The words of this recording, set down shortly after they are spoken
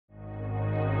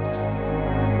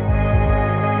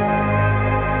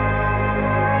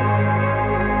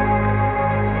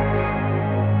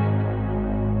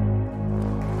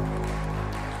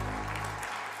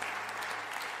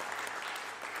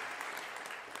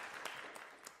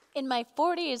In my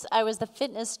 40s, I was the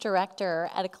fitness director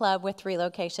at a club with 3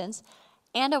 locations,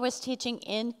 and I was teaching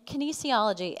in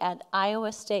kinesiology at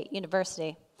Iowa State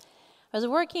University. I was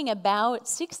working about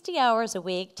 60 hours a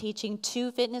week, teaching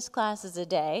 2 fitness classes a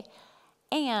day,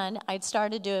 and I'd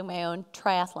started doing my own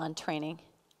triathlon training.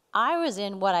 I was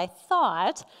in what I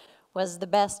thought was the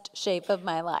best shape of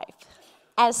my life.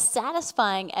 As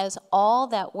satisfying as all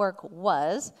that work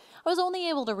was, I was only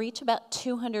able to reach about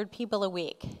 200 people a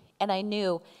week, and I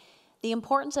knew the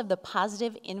importance of the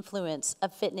positive influence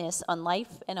of fitness on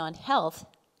life and on health,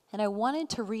 and I wanted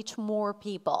to reach more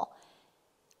people.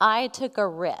 I took a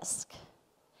risk.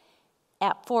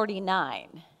 At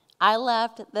 49, I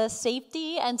left the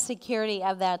safety and security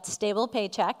of that stable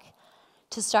paycheck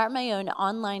to start my own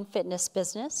online fitness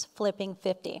business, Flipping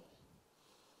 50.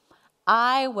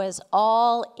 I was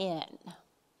all in.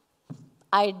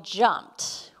 I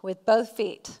jumped with both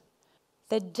feet.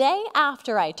 The day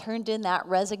after I turned in that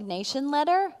resignation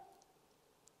letter,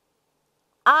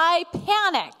 I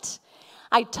panicked.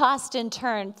 I tossed and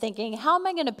turned thinking, how am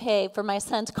I going to pay for my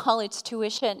son's college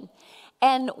tuition?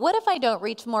 And what if I don't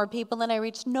reach more people than I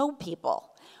reach no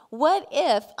people? What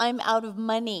if I'm out of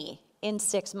money in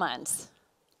 6 months?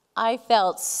 I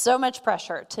felt so much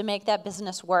pressure to make that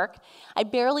business work. I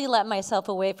barely let myself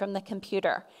away from the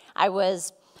computer. I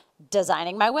was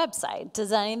designing my website,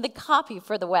 designing the copy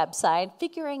for the website,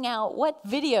 figuring out what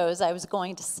videos I was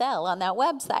going to sell on that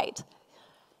website.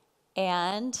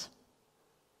 And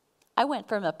I went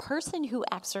from a person who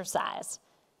exercised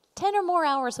 10 or more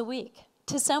hours a week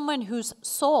to someone whose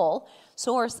sole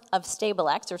source of stable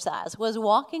exercise was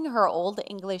walking her old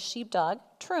English sheepdog,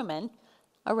 Truman,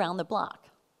 around the block.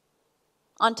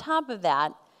 On top of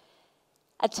that,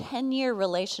 a 10-year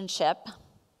relationship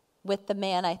with the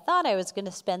man I thought I was going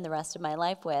to spend the rest of my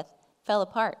life with fell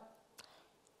apart.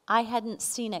 I hadn't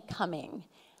seen it coming.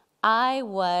 I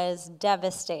was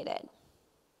devastated.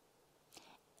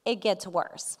 It gets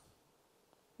worse.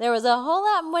 There was a whole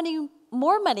lot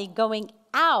more money going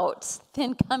out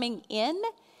than coming in,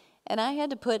 and I had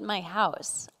to put my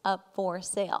house up for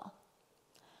sale.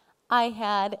 I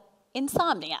had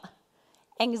insomnia,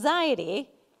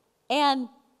 anxiety, and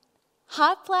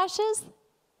hot flashes.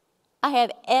 I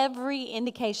had every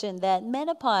indication that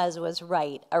menopause was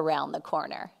right around the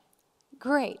corner.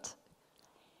 Great.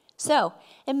 So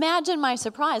imagine my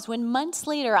surprise when months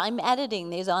later I'm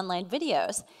editing these online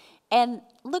videos and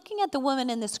looking at the woman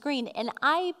in the screen, and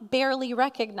I barely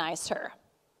recognized her.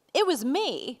 It was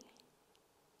me,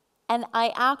 and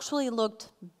I actually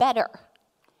looked better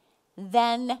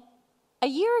than a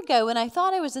year ago when I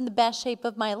thought I was in the best shape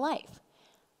of my life.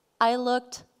 I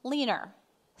looked leaner,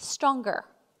 stronger.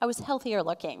 I was healthier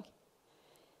looking.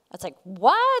 I was like,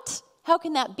 what? How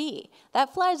can that be?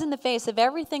 That flies in the face of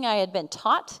everything I had been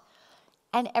taught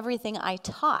and everything I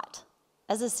taught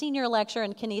as a senior lecturer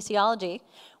in kinesiology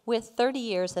with 30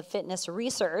 years of fitness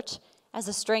research as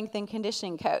a strength and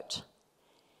conditioning coach.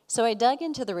 So I dug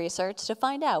into the research to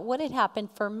find out what had happened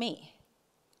for me.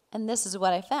 And this is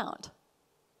what I found.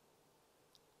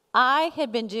 I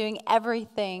had been doing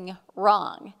everything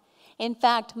wrong. In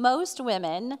fact, most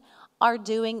women are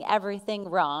doing everything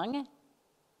wrong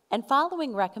and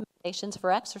following recommendations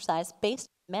for exercise based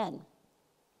on men.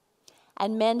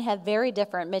 And men have very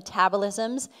different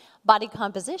metabolisms, body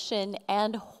composition,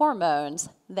 and hormones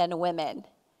than women.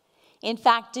 In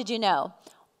fact, did you know,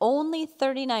 only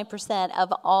 39%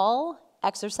 of all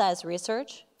exercise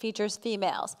research features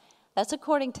females. That's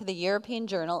according to the European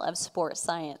Journal of Sports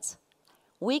Science.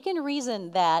 We can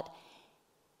reason that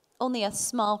only a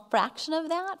small fraction of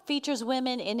that features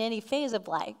women in any phase of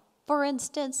life. For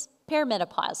instance,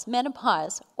 perimenopause,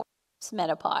 menopause, or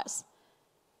menopause.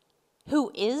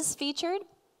 Who is featured?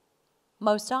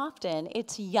 Most often,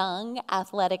 it's young,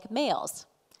 athletic males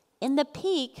in the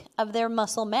peak of their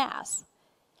muscle mass.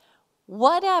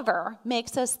 Whatever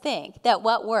makes us think that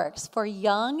what works for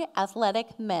young,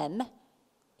 athletic men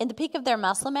in the peak of their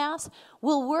muscle mass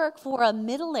will work for a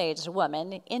middle-aged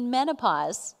woman in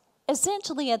menopause,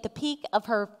 essentially at the peak of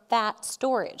her fat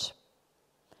storage.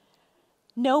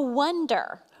 No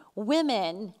wonder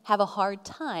women have a hard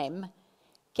time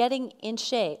getting in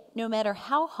shape, no matter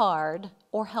how hard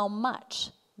or how much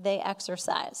they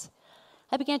exercise.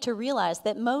 I began to realize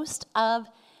that most of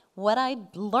what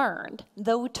I'd learned,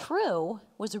 though true,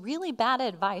 was really bad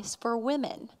advice for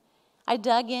women. I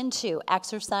dug into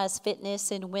exercise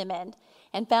fitness in women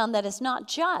and found that it's not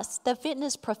just the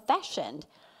fitness profession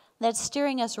that's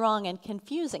steering us wrong and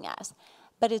confusing us,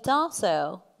 but it's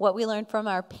also what we learned from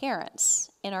our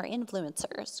parents and our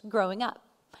influencers growing up.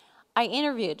 I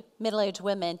interviewed middle-aged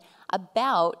women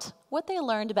about what they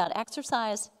learned about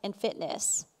exercise and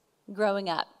fitness growing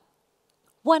up.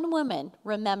 One woman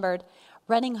remembered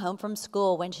running home from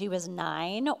school when she was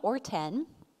 9 or 10.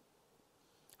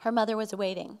 Her mother was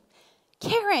waiting.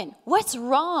 "Karen, what's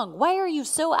wrong? Why are you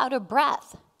so out of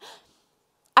breath?"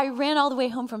 "I ran all the way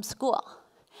home from school."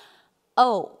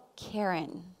 "Oh,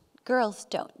 Karen, girls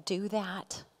don't do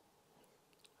that."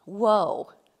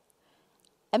 Whoa.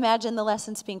 Imagine the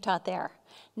lessons being taught there.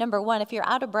 Number one, if you're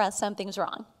out of breath, something's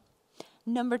wrong.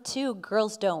 Number two,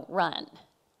 girls don't run.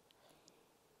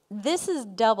 This is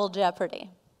double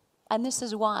jeopardy. And this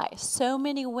is why so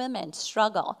many women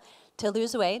struggle to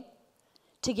lose weight,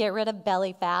 to get rid of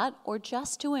belly fat, or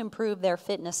just to improve their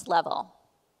fitness level.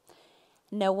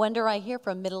 No wonder I hear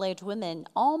from middle-aged women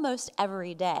almost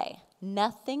every day,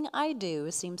 "Nothing I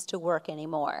do seems to work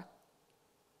anymore."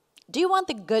 Do you want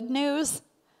the good news?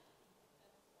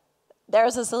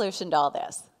 There's a solution to all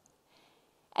this.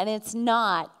 And it's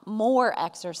not more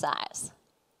exercise.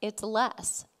 It's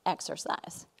less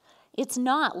exercise. It's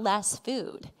not less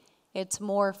food. It's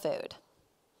more food.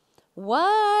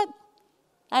 What?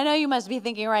 I know you must be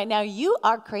thinking right now, you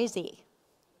are crazy.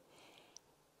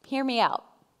 Hear me out.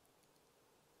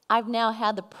 I've now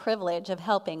had the privilege of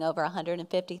helping over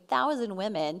 150,000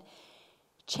 women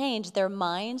change their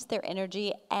minds, their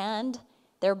energy, and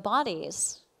their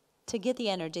bodies to get the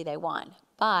energy they want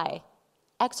by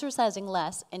exercising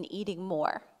less and eating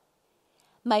more.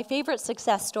 My favorite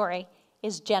success story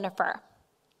is Jennifer.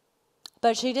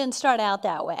 But she didn't start out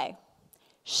that way.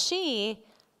 She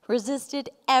resisted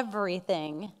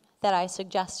everything that I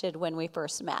suggested when we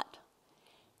first met.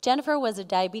 Jennifer was a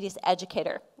diabetes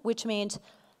educator, which means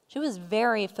she was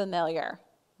very familiar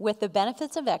with the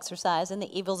benefits of exercise and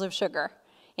the evils of sugar.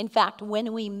 In fact,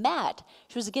 when we met,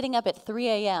 she was getting up at 3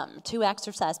 a.m. to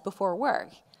exercise before work.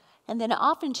 And then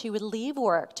often she would leave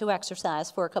work to exercise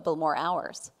for a couple more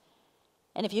hours.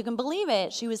 And if you can believe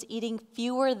it, she was eating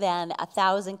fewer than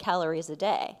 1,000 calories a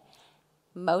day,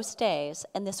 most days,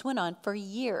 and this went on for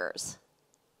years.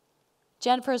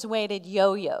 Jennifer's weight had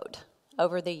yo-yoed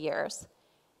over the years,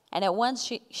 and at once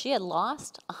she had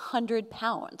lost 100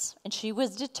 pounds, and she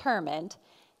was determined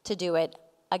to do it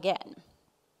again.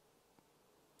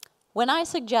 When I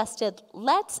suggested,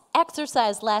 "Let's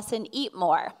exercise less and eat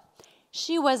more,"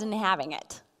 she wasn't having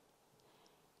it.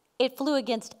 It flew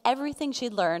against everything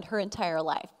she'd learned her entire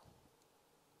life.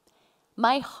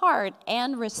 My heart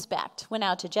and respect went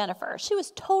out to Jennifer. She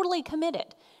was totally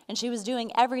committed, and she was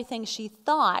doing everything she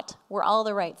thought were all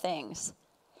the right things.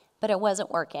 But it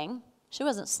wasn't working. She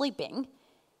wasn't sleeping,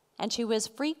 and she was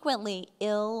frequently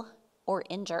ill or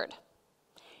injured.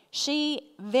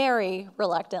 She very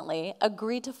reluctantly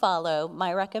agreed to follow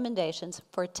my recommendations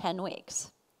for 10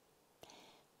 weeks.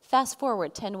 Fast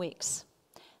forward 10 weeks.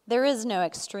 There is no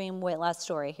extreme weight loss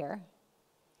story here.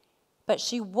 But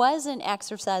she wasn't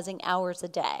exercising hours a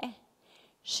day.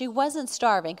 She wasn't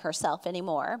starving herself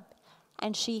anymore.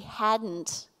 And she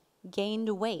hadn't gained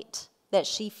weight that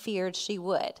she feared she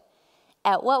would.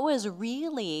 At what was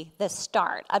really the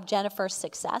start of Jennifer's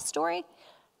success story,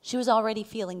 she was already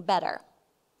feeling better.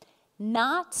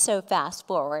 Not so fast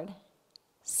forward,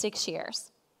 6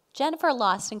 years. Jennifer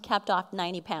lost and kept off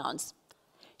 90 pounds.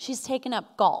 She's taken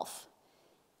up golf.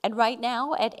 And right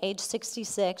now, at age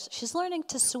 66, she's learning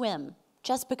to swim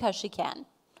just because she can.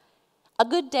 A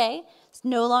good day is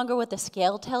no longer what the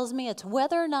scale tells me. It's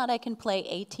whether or not I can play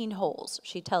 18 holes,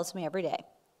 she tells me every day.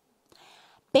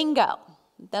 Bingo.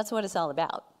 That's what it's all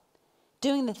about.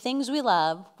 Doing the things we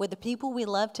love with the people we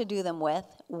love to do them with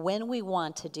when we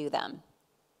want to do them.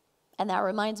 And that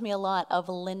reminds me a lot of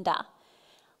Linda.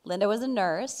 Linda was a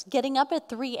nurse, getting up at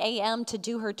 3 a.m. to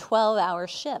do her 12-hour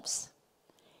shifts.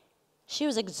 She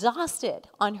was exhausted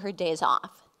on her days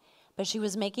off, but she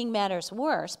was making matters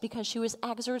worse because she was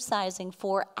exercising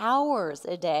 4 hours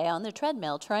a day on the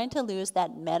treadmill trying to lose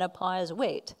that menopause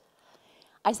weight.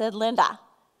 I said, "Linda,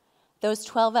 those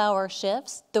 12-hour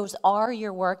shifts, those are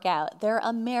your workout. They're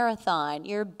a marathon.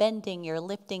 You're bending, you're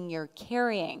lifting, you're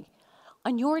carrying.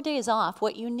 On your days off,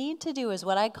 what you need to do is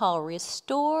what I call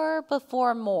restore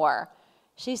before more."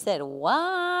 She said,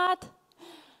 "What?"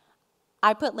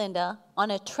 I put Linda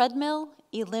on a treadmill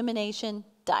elimination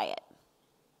diet.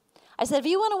 I said, "If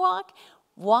you want to walk,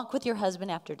 walk with your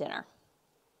husband after dinner."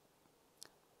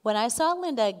 When I saw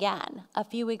Linda again a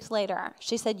few weeks later,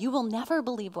 she said, "You will never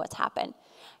believe what's happened.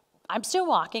 I'm still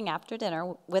walking after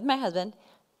dinner with my husband,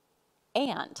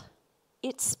 and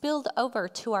it spilled over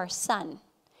to our son.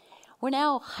 We're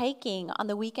now hiking on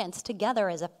the weekends together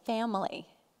as a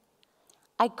family.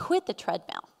 I quit the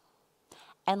treadmill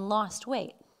and lost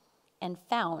weight and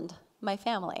found my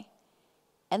family."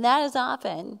 And that is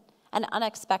often an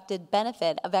unexpected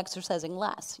benefit of exercising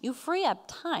less. You free up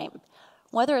time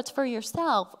whether it's for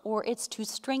yourself or it's to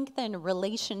strengthen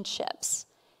relationships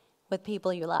with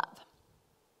people you love.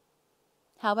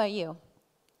 How about you?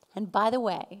 And by the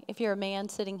way, if you're a man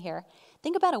sitting here,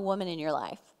 think about a woman in your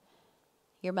life.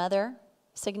 Your mother,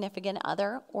 significant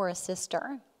other, or a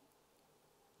sister.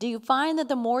 Do you find that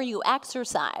the more you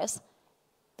exercise,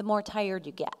 the more tired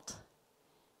you get?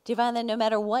 Do you find that no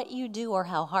matter what you do or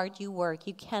how hard you work,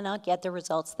 you cannot get the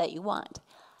results that you want?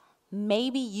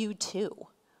 Maybe you too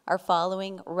are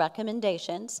following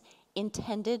recommendations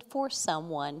intended for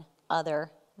someone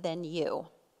other than you.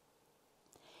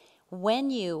 When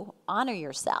you honor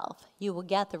yourself, you will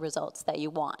get the results that you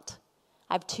want.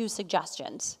 I have 2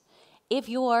 suggestions. If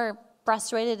you're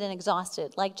frustrated and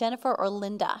exhausted, like Jennifer or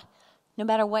Linda, no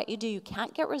matter what you do, you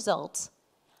can't get results,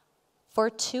 for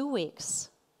 2 weeks,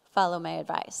 follow my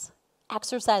advice.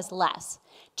 Exercise less.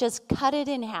 Just cut it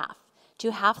in half.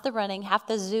 Do half the running, half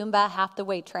the Zumba, half the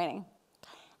weight training.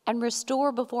 And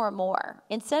restore before more.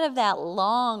 Instead of that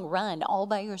long run all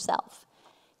by yourself,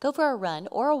 go for a run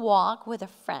or a walk with a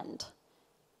friend.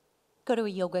 Go to a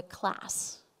yoga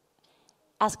class.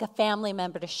 Ask a family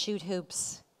member to shoot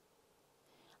hoops.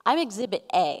 I'm Exhibit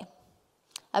A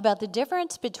about the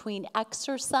difference between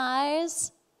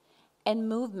exercise and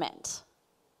movement.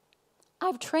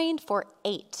 I've trained for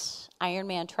 8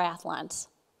 Ironman triathlons.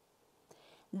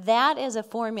 That is a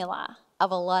formula of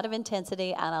a lot of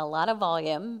intensity and a lot of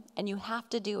volume, and you have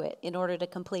to do it in order to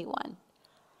complete one.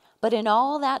 But in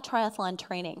all that triathlon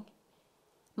training,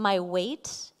 my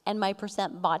weight and my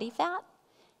percent body fat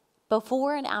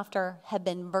before and after have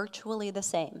been virtually the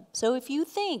same. So if you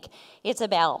think it's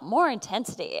about more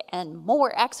intensity and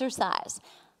more exercise,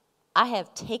 I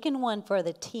have taken one for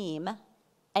the team,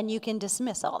 and you can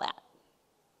dismiss all that.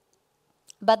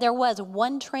 But there was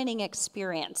one training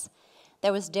experience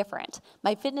that was different.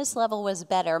 My fitness level was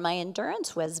better, my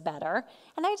endurance was better,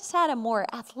 and I just had a more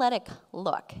athletic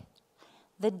look.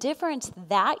 The difference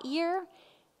that year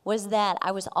was that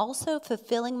I was also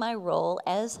fulfilling my role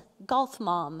as golf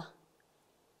mom.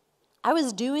 I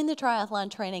was doing the triathlon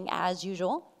training as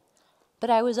usual, but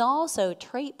I was also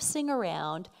traipsing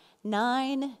around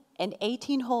 9 and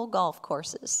 18-hole golf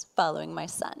courses following my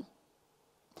son.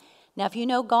 Now, if you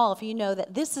know golf, you know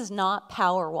that this is not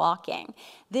power walking.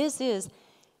 This is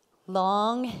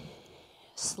long,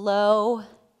 slow,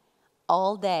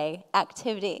 all-day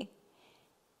activity,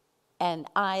 and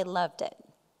I loved it.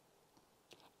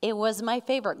 It was my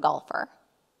favorite golfer.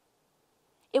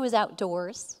 It was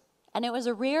outdoors, and it was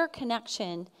a rare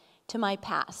connection to my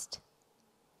past.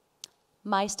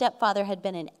 My stepfather had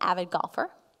been an avid golfer.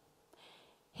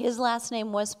 His last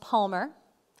name was Palmer,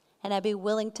 and I'd be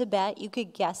willing to bet you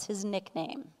could guess his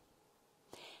nickname.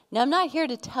 Now, I'm not here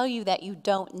to tell you that you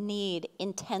don't need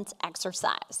intense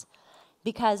exercise,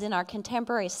 because in our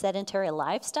contemporary sedentary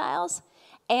lifestyles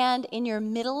and in your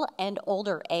middle and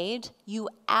older age, you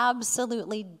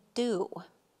absolutely do,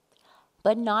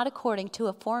 but not according to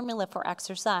a formula for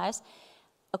exercise,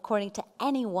 according to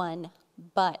anyone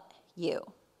but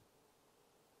you.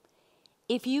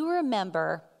 If you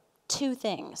remember 2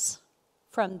 things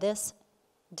from this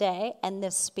day and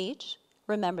this speech,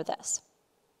 remember this.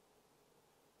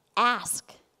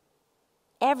 Ask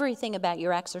everything about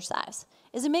your exercise.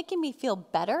 Is it making me feel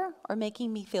better or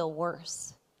making me feel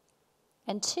worse?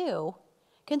 And 2,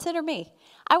 consider me.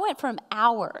 I went from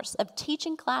hours of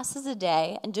teaching classes a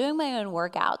day and doing my own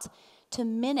workouts to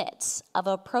minutes of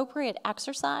appropriate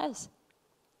exercise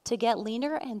to get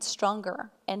leaner and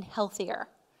stronger and healthier.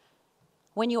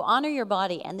 When you honor your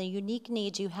body and the unique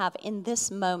needs you have in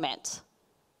this moment,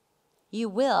 you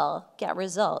will get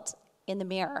results in the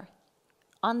mirror,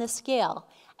 on the scale,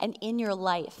 and in your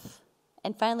life,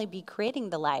 and finally be creating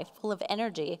the life full of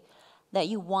energy that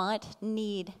you want,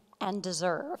 need, and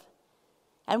deserve.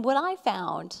 And what I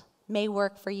found may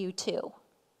work for you too.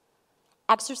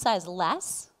 Exercise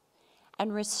less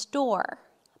and restore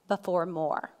before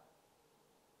more.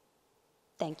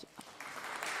 Thank you.